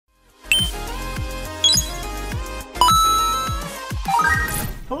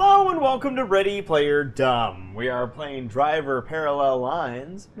Hello and welcome to Ready Player Dumb. We are playing Driver Parallel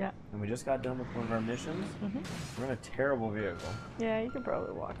Lines. Yeah. And we just got done with one of our missions. We're in a terrible vehicle. Yeah, you could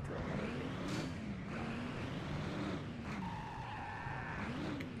probably walk through it.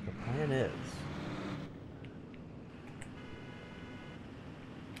 The plan is...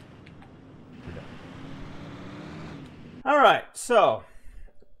 Alright, so...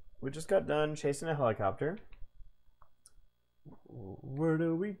 we just got done chasing a helicopter. Where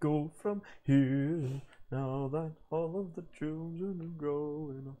do we go from here? Now that all of the children are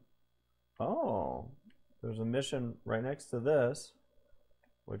growing up. Oh, there's a mission right next to this,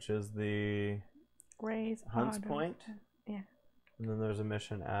 which is the Hunts Point. Yeah. And then there's a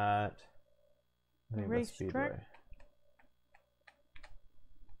mission at The racetrack?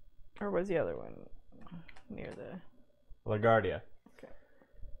 Or was the other one near the LaGuardia. Okay.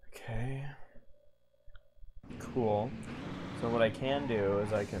 Okay. Cool. So what I can do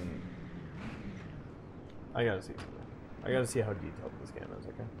is I gotta see. I gotta see how detailed this game is,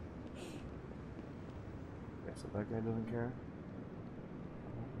 okay? Okay, so that guy doesn't care.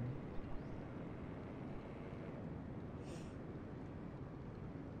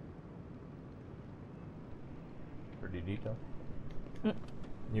 Pretty detailed.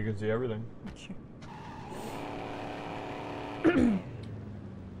 You can see everything. Sure.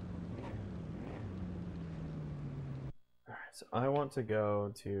 So I want to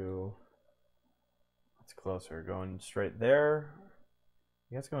go to, what's closer, going straight there?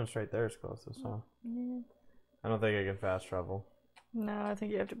 I guess going straight there is closest, huh? Yeah. I don't think I can fast travel. No, I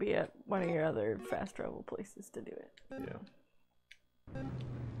think you have to be at one of your other fast travel places to do it. Yeah.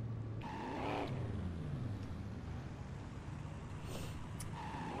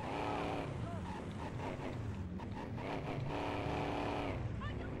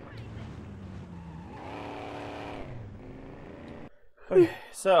 Okay,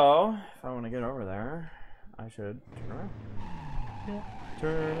 so if I want to get over there, I should turn around. Yeah.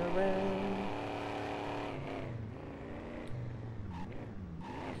 Turn around.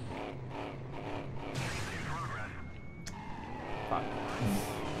 Fuck.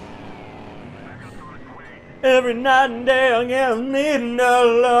 Every night and day I get needing a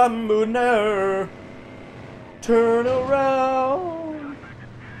lumber now. Turn around.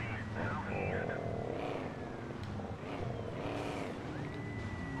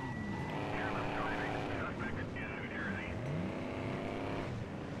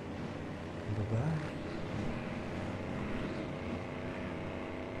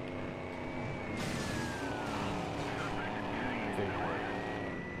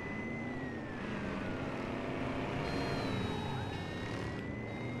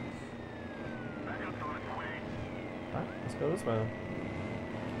 Alright, let's go this way.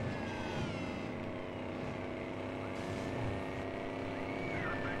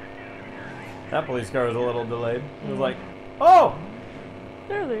 That police car was a little delayed. It was like, oh!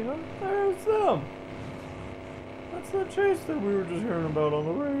 There they go. There's them! That's the chase that we were just hearing about on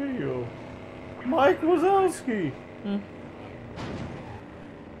the radio. Mike Wazowski!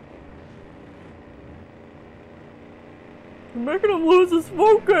 You're making him lose his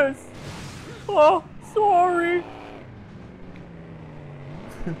focus! Oh, sorry!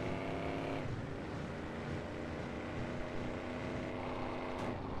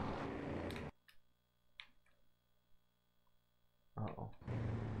 Uh-oh.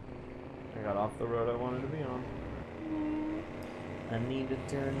 I got off the road I wanted to be on. I need to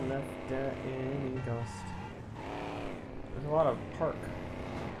turn left at any cost. There's a lot of park.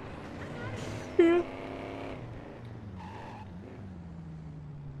 Yeah.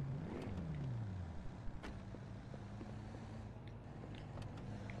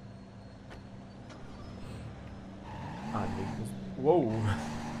 I need this. Whoa!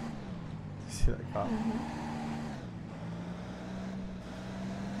 See that cop?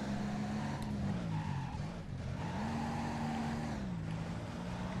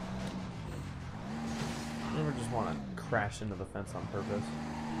 You ever just want to crash into the fence on purpose?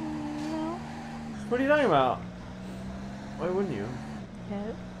 No. What are you talking about? Why wouldn't you?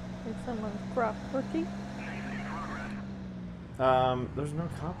 Yeah. Is someone's property? There's no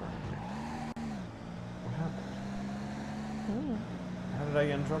copper. What happened? How did I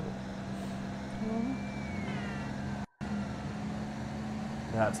get in trouble?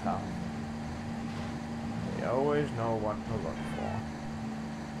 That's how. They always know what to look for.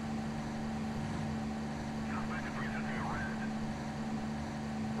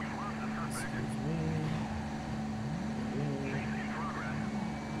 Excuse me.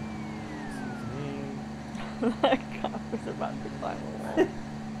 That cop was about to climb a wall.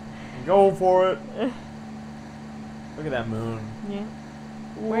 Go for it. Look at that moon. Yeah.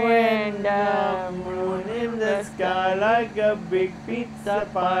 When the moon in the sky like a big pizza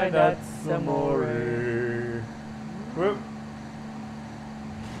pie, that's amore. Whoop.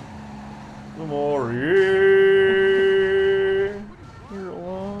 Amore. Your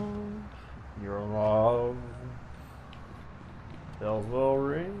love. Your love. Bells will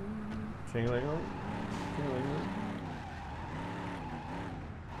ring. Ching-a-ling-a-ling. Ching-a-ling-a-ling.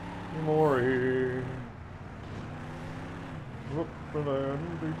 Amore. Whoop.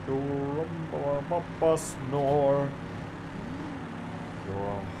 Snore. You're a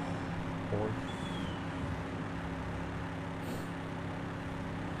horse.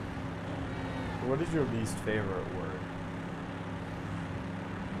 What is your least favorite word?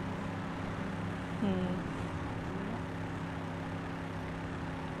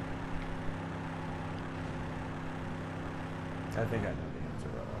 I think I know the answer,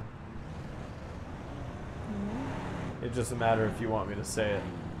 Rhoda. It's just a matter if you want me to say it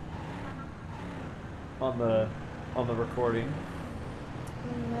on the recording.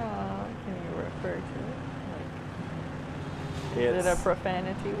 No, can you refer to it? Like, is It's, it a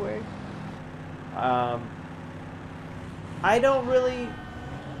profanity word? I don't really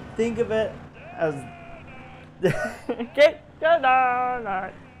think of it as. Get the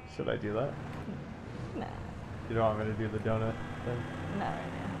donut. Should I do that? Nah, You don't want me to do the donut thing? not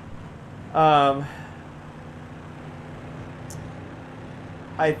right now.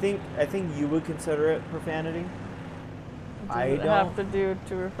 I think you would consider it profanity. I Does it don't. have to do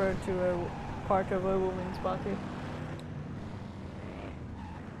to refer to a part of a woman's body?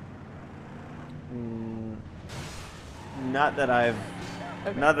 Not that I've.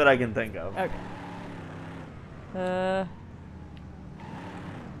 Okay. Not that I can think of. Okay.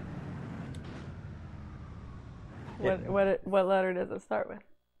 What letter does it start with?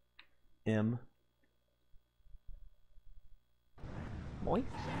 M. Moist.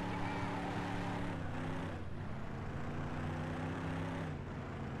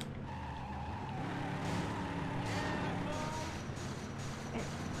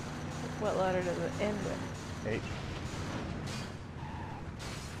 What letter does it end with? H.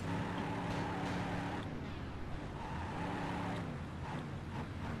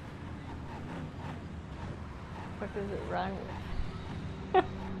 What does it rhyme with?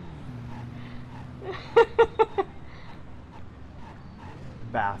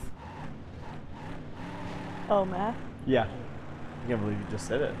 Bath. Oh, math? Yeah. I can't believe you just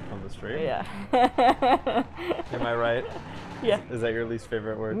said it on the stream. Yeah. Am I right? Yeah. Is that your least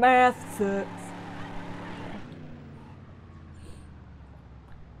favorite word? Math sucks.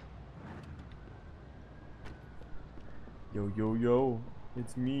 Yo, yo, yo.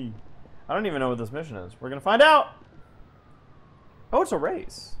 It's me. I don't even know what this mission is. We're gonna find out! Oh, it's a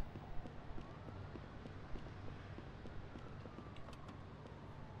race.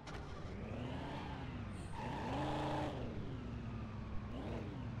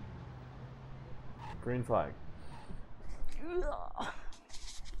 Green flag.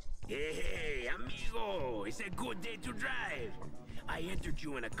 Hey, amigo! It's a good day to drive. I entered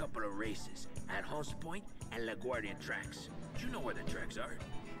you in a couple of races at Hunts Point and LaGuardia tracks. You know where the tracks are.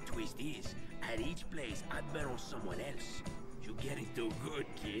 Twist is, at each place, I bet on someone else. You getting too good,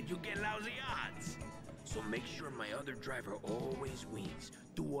 kid. You get lousy odds. So make sure my other driver always wins.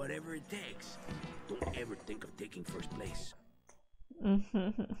 Do whatever it takes. Don't ever think of taking first place.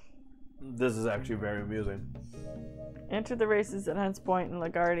 This is actually very amusing. Enter the races at Hunts Point and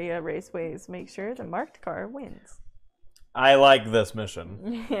LaGuardia raceways. Make sure the marked car wins. I like this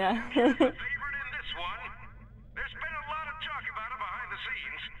mission. Yeah. Favorite in this one. There's been a lot of talk about it behind the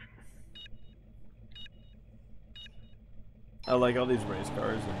scenes. I like all these race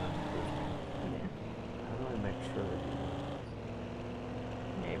cars and then Yeah. how do I make sure they do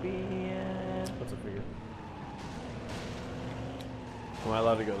Maybe, that? What's a figure? Am I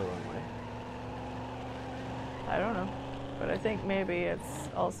allowed to go the wrong way? I don't know. But I think maybe it's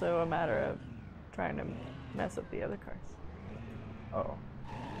also a matter of trying to mess up the other cars. Oh.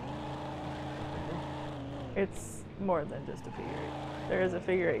 It's more than just a figure eight. There is a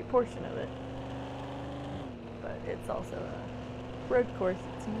figure eight portion of it. But it's also a road course,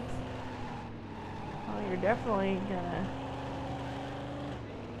 it seems. Well, you're definitely gonna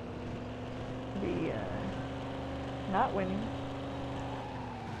be not winning.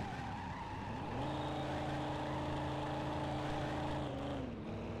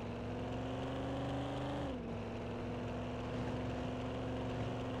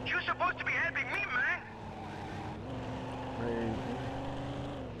 You're supposed to be helping me, man. Right.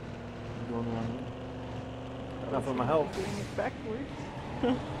 I'm going the wrong way. Enough of my help. Doing it backwards.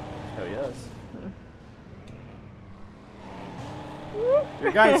 Hell yes. Whoop.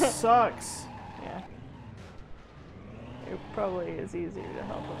 Your guy sucks. Yeah. It probably is easier to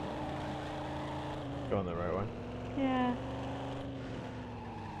help him. Going the right way. Yeah.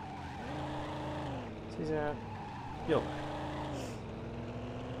 He's at. Yo.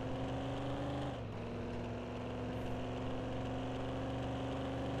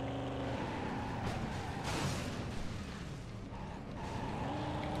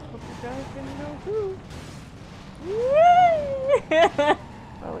 Hope you guys can go through.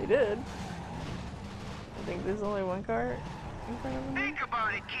 Well, he did. I think there's only one car in front of him. Think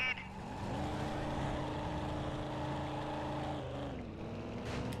about it, kid.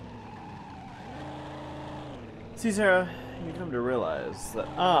 See, Sarah, you come to realize that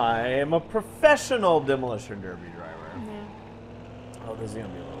I am a professional demolition derby driver. Yeah. Oh, this is gonna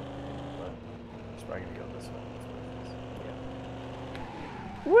be a little pain, but it's probably gonna go this way.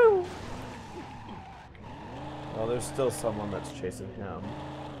 Woo! Well, there's still someone that's chasing him.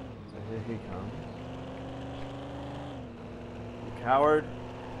 So here he comes. You coward.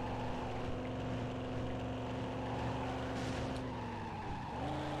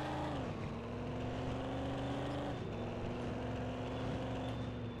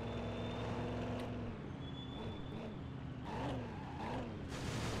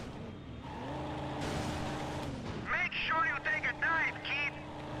 Make sure you take a dive, kid.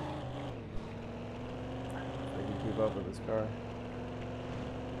 I can keep up with this car.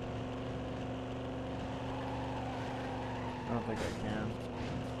 I don't think I can.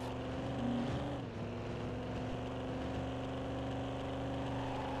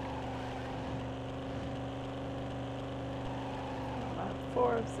 About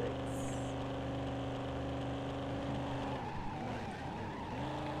 4 of 6.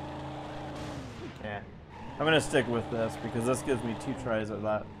 Yeah. I'm gonna stick with this because this gives me 2 tries at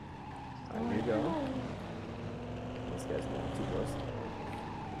that. There you go. This guy's going too close.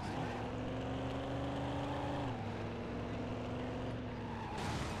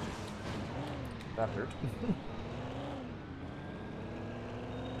 That hurt.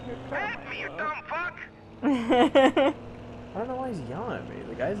 Help me, you dumb fuck. I don't know why he's yelling at me.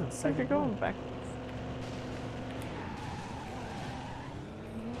 The guy's in If second. you're going backwards.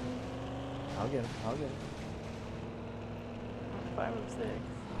 I'll get him. I'll get him. 5 of 6.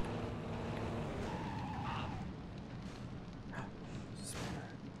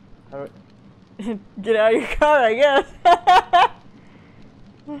 How do Get out of your car, I guess.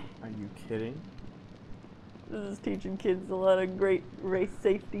 Are you kidding? This is teaching kids a lot of great race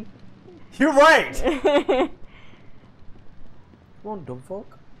safety. You're right! Come on, dumb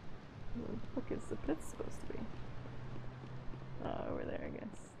fuck. Look, is the pit supposed to be? Over there, I guess.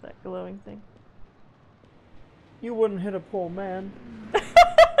 That glowing thing. You wouldn't hit a poor man.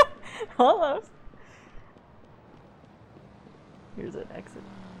 Almost. Here's an exit.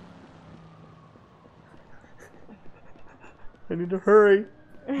 I need to hurry.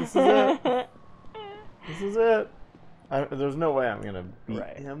 This is it. This is it. There's no way I'm gonna beat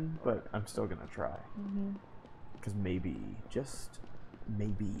Right. him, but I'm still gonna try. Because maybe, just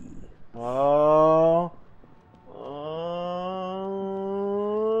maybe. Oh.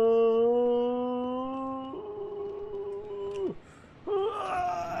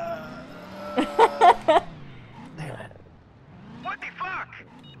 Damn it. What the fuck?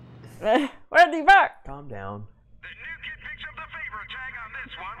 Where'd he back? Calm down. The new kid picks up the favor tag on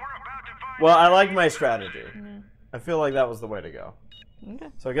this one. We're about to find Well, out. I like my strategy. I feel like that was the way to go. Okay.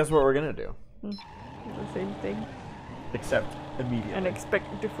 So I guess what we're gonna do. The same thing. Except immediately. And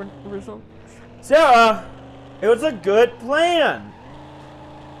expect different results. Sarah! It was a good plan!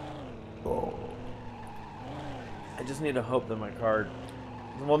 Oh. I just need to hope that my card...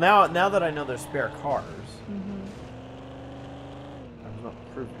 Well, now that I know there's spare cars... I was not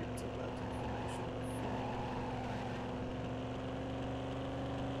privy to that information.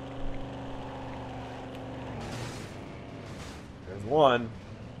 There's one.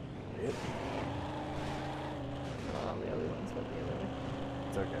 Yep. Oh, the other one's went the other way.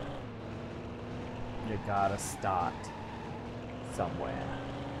 It's okay. You gotta start somewhere.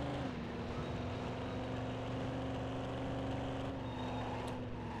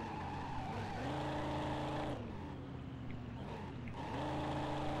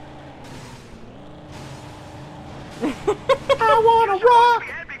 I wanna rock! Be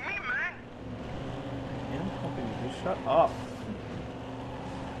helping me, man. I'm hoping you just shut up.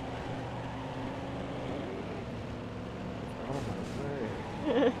 Out of my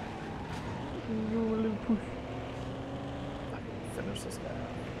way. You little push. I can finish this guy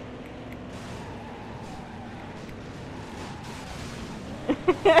off.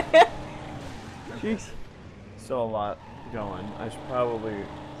 Jeez. Still a lot going. I should probably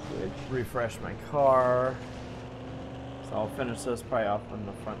refresh my car. So I'll finish this probably off in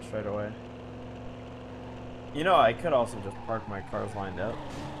the front straight away. You know, I could also just park my cars lined up.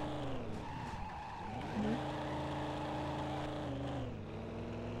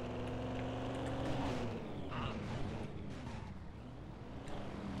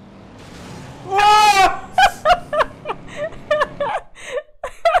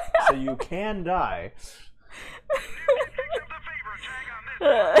 So you can die.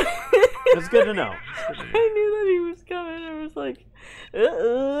 It's good to know. I knew that he was coming. I was like,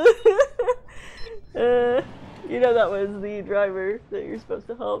 you know that was the driver that you're supposed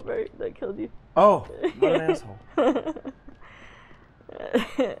to help, right? That killed you. Oh, what an asshole.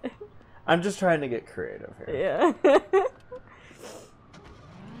 I'm just trying to get creative here. Yeah. Which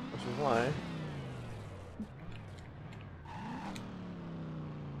is why.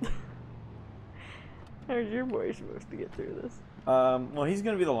 How's your boy supposed to get through this? Well, he's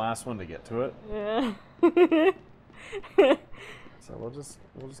gonna be the last one to get to it. Yeah. So we'll just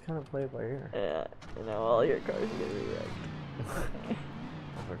kind of play it by ear. Yeah. You know, all your cars are gonna be wrecked.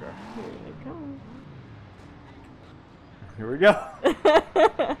 Okay. Here they come. Here we go.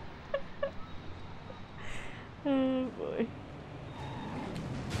 Oh boy.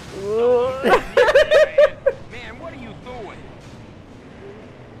 Whoa. Man, what are you doing?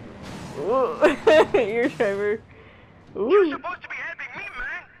 Your driver. You're Ooh. supposed to be helping me,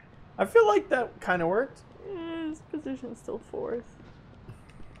 man. I feel like that kind of worked. Yeah, his position's still fourth.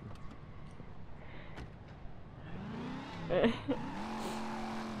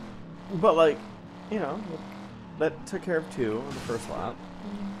 But like, you know, that took care of 2 on the first lap.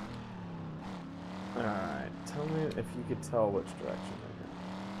 Alright, tell me if you could tell which direction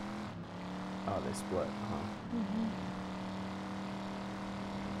they're going. Oh, they split, huh?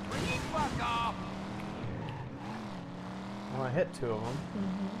 Fuck off. Well, I hit 2 of them.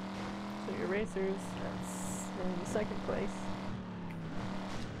 So your racers, that's in the second place.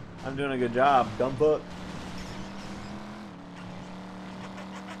 I'm doing a good job, dumb fuck.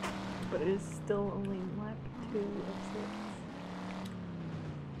 But it is still only lap 2 of 6.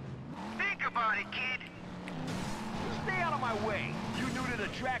 Think about it, kid. Stay out of my way. You new to the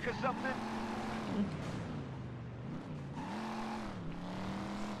track or something?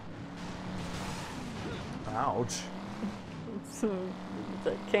 Ouch. So, is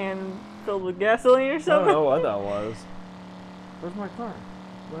that can filled with gasoline or I don't something? know what that was. Where's my car?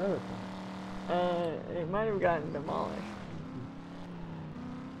 My other car. It might have gotten demolished.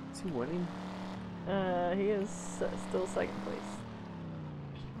 Is he winning? He is still second place.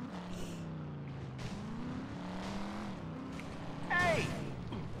 Hey!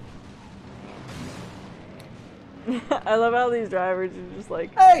 I love how these drivers are just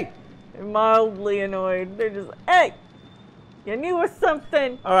like Hey! mildly annoyed. They're just, hey, you knew it was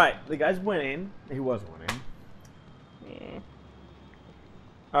something. Alright, the guy's winning. He was winning. Yeah.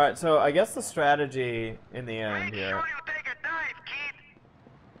 Alright, so I guess the strategy in the end Make here. sure you take a dive, kid.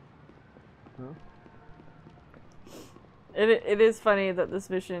 Huh? It is funny that this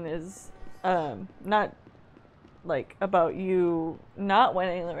mission is not like about you not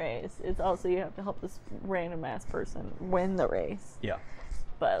winning the race. It's also you have to help this random ass person win the race. Yeah.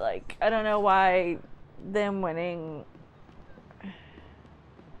 But like I don't know why them winning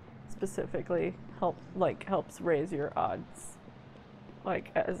specifically helps raise your odds,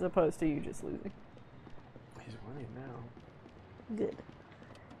 like as opposed to you just losing. He's winning now. Good.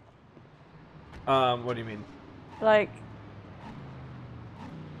 What do you mean? Like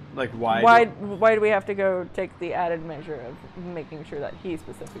why? why do we have to go take the added measure of making sure that he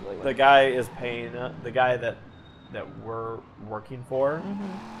specifically wins? The guy is paying. The guy that we're working for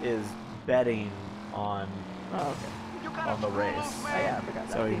is betting on Oh, okay. You got on the race. Oh, yeah, I forgot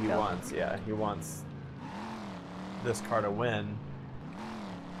that So he detail. wants this car to win.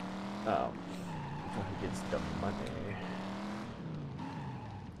 So he gets the money.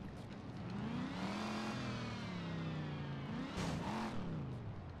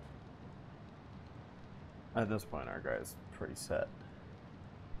 At this point, our guy's pretty set.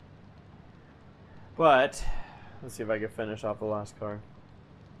 But let's see if I can finish off the last car.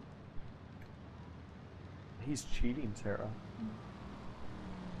 He's cheating, Sarah.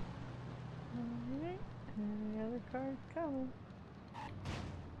 Alright, and the other card's coming.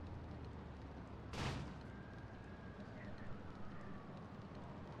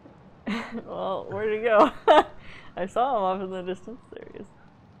 Well, where'd he go? I saw him off in the distance. There he is.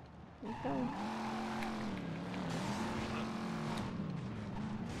 He's coming.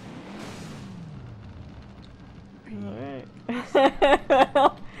 Alright.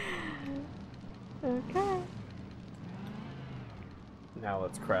 Okay.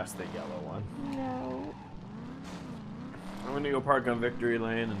 let's crash the yellow one. No. I'm gonna go park on Victory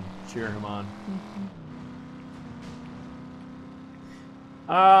Lane and cheer him on.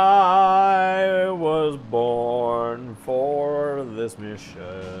 I was born for this mission.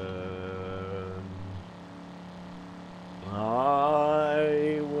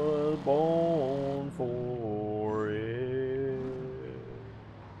 I was born for it.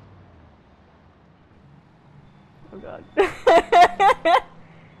 Oh god.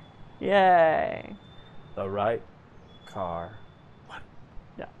 Yay. The right car. What?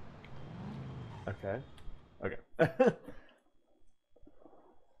 Yeah. Okay. Okay.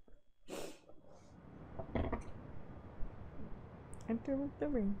 Enter with the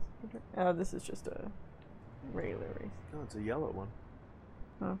rings. Oh, this is just a regular race. No, it's a yellow one.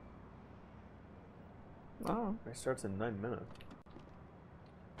 Huh. Oh. Race starts in 9 minutes.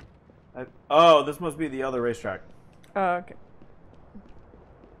 Oh, this must be the other racetrack. Oh, okay.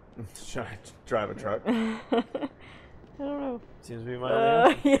 Should I drive a truck? I don't know. Seems to be my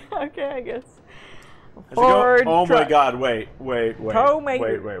only option. Yeah, okay, I guess. I should Ford go, oh my truck. god, wait. Tow Wait.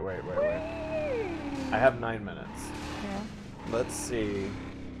 maker. I have 9 minutes. Yeah. Let's see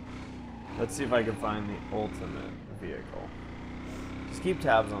if I can find the ultimate vehicle. Just keep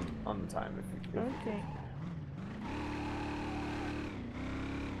tabs on the time if you Okay.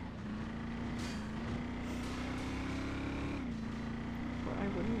 Well, I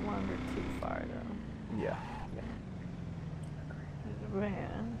wouldn't wander too far though. Yeah. There's a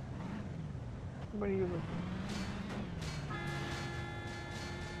van. What are you looking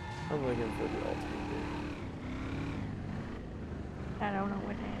I'm looking for the ultimate vehicle. I don't know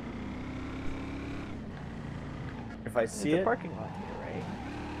what hand. If I see There's it, a parking lot here, right?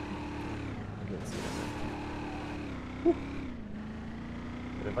 I can see it. Whew.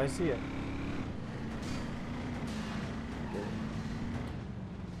 But if I see it,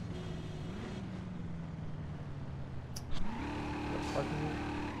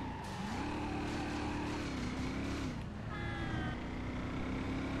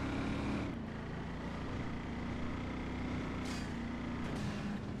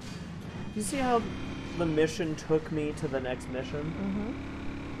 you see how the mission took me to the next mission? Mm-hmm.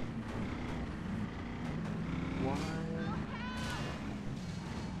 Why?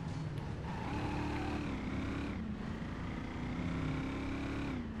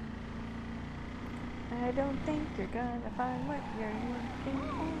 I don't think you're gonna find what you're looking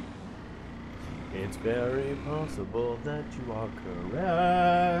for. It's very possible that you are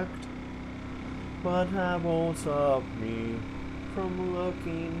correct, but that won't stop me from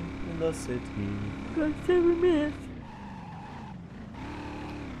looking in the city. Got 7 minutes.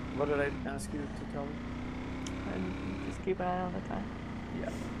 What did I ask you to tell me? And just keep an eye on the time.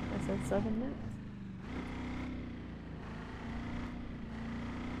 Yeah. I said 7 minutes.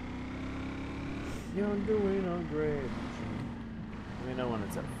 You're doing a great job. Let me know when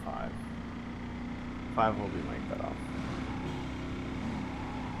it's at 5. 5 will be my cutoff.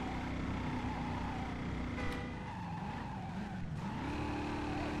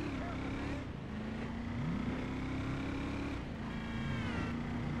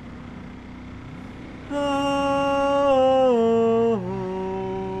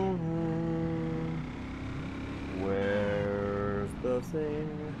 Where's the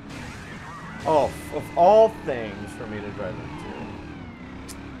thing? Oh, of all things for me to drive into.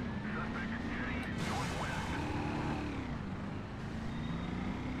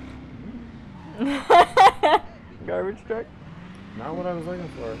 Garbage truck? Not what I was looking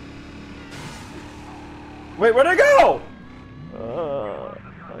for. Wait, where'd I go? I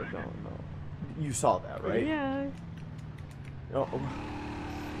don't know. You saw that, right? Yeah. Oh.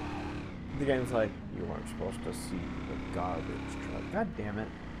 The game's like, you weren't supposed to see the garbage truck. God damn it.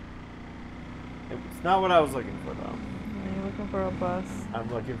 It's not what I was looking for, though. Are you looking for a bus? I'm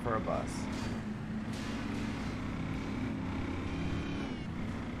looking for a bus.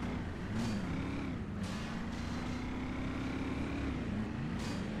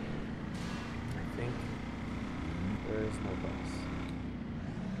 I think there is no bus.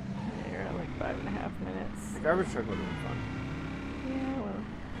 Yeah, you're at like 5.5 minutes. The garbage truck would have been fun. Yeah, well.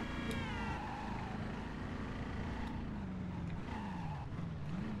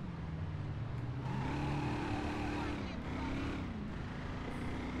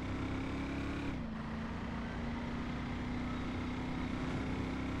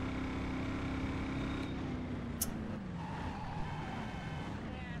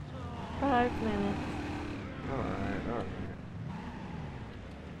 Five minutes. Alright.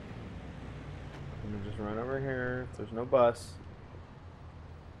 Let me just run over here. If there's no bus.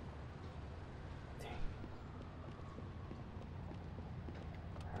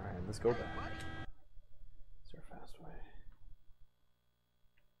 Let's go back. Is there a fast way?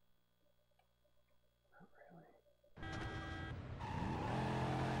 Not really.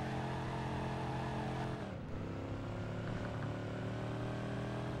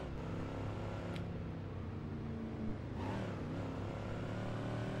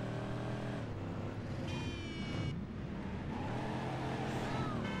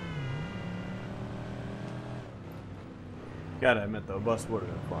 Gotta admit though, bus would have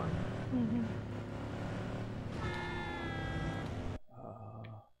been fun. Mm-hmm.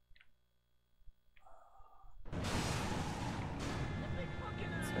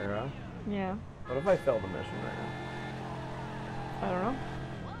 Sarah, Yeah. what if I failed the mission right now? I don't know.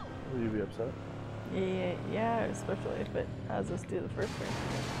 Will you be upset? Yeah, especially if it has us do the first one.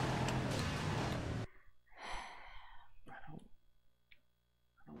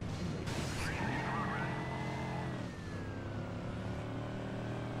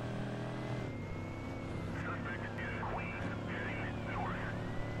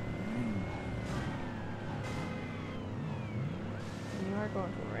 You are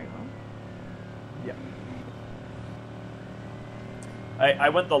going to the right one. Yeah. I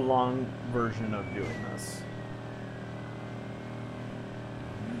went the long version of doing this.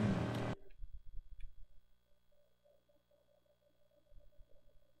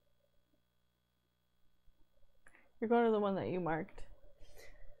 You're going to the one that you marked,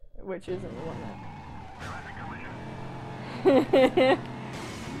 which isn't the one that.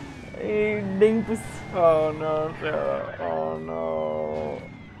 You dingus. Oh no, Sarah. Oh no.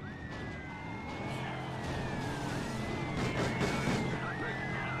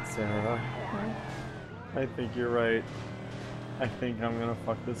 Sarah, I think you're right. I think I'm gonna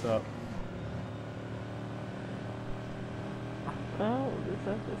fuck this up. Oh, we'll just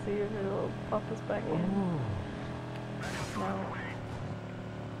have to see if it'll pop us back in. No.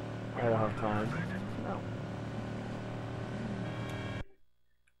 I don't have time. No.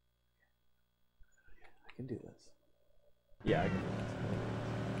 I can do this. Yeah, I can do this.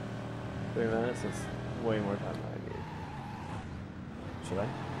 3 minutes is way more time than I need. Should I?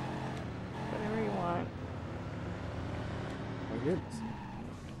 Whatever you want. Oh, goodness.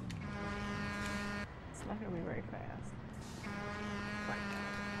 It's not gonna be very fast.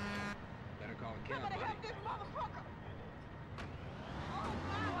 Better call a cab, buddy.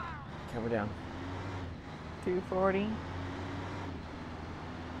 Count me down. 240.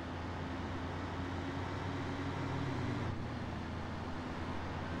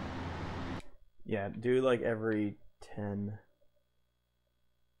 Yeah, do like every 10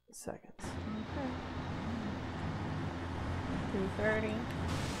 seconds. Okay. 230.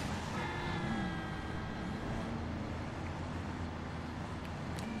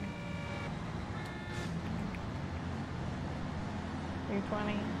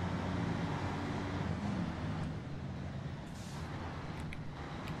 $320.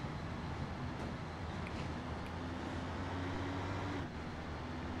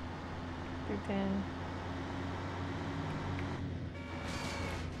 $210.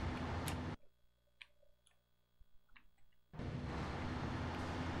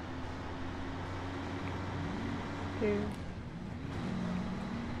 $2. Do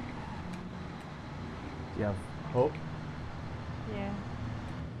you have hope? Yeah.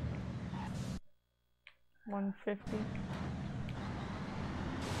 150.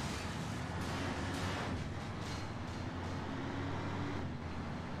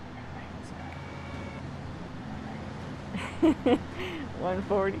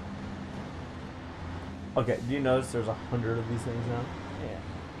 $140. Okay, do you notice there's 100 of these things now? Yeah.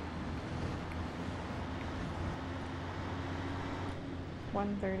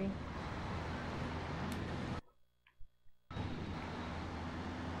 130.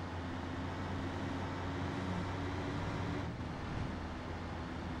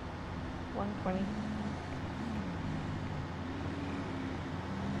 $120.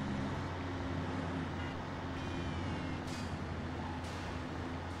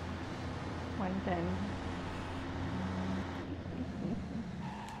 $110.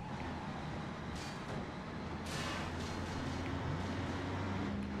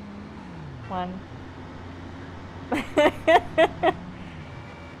 One.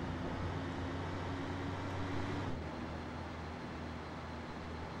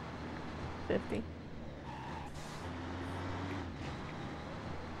 $50.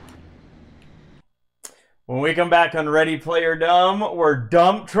 When we come back on Ready Player Dumb, we're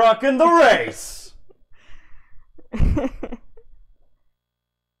dump trucking the race.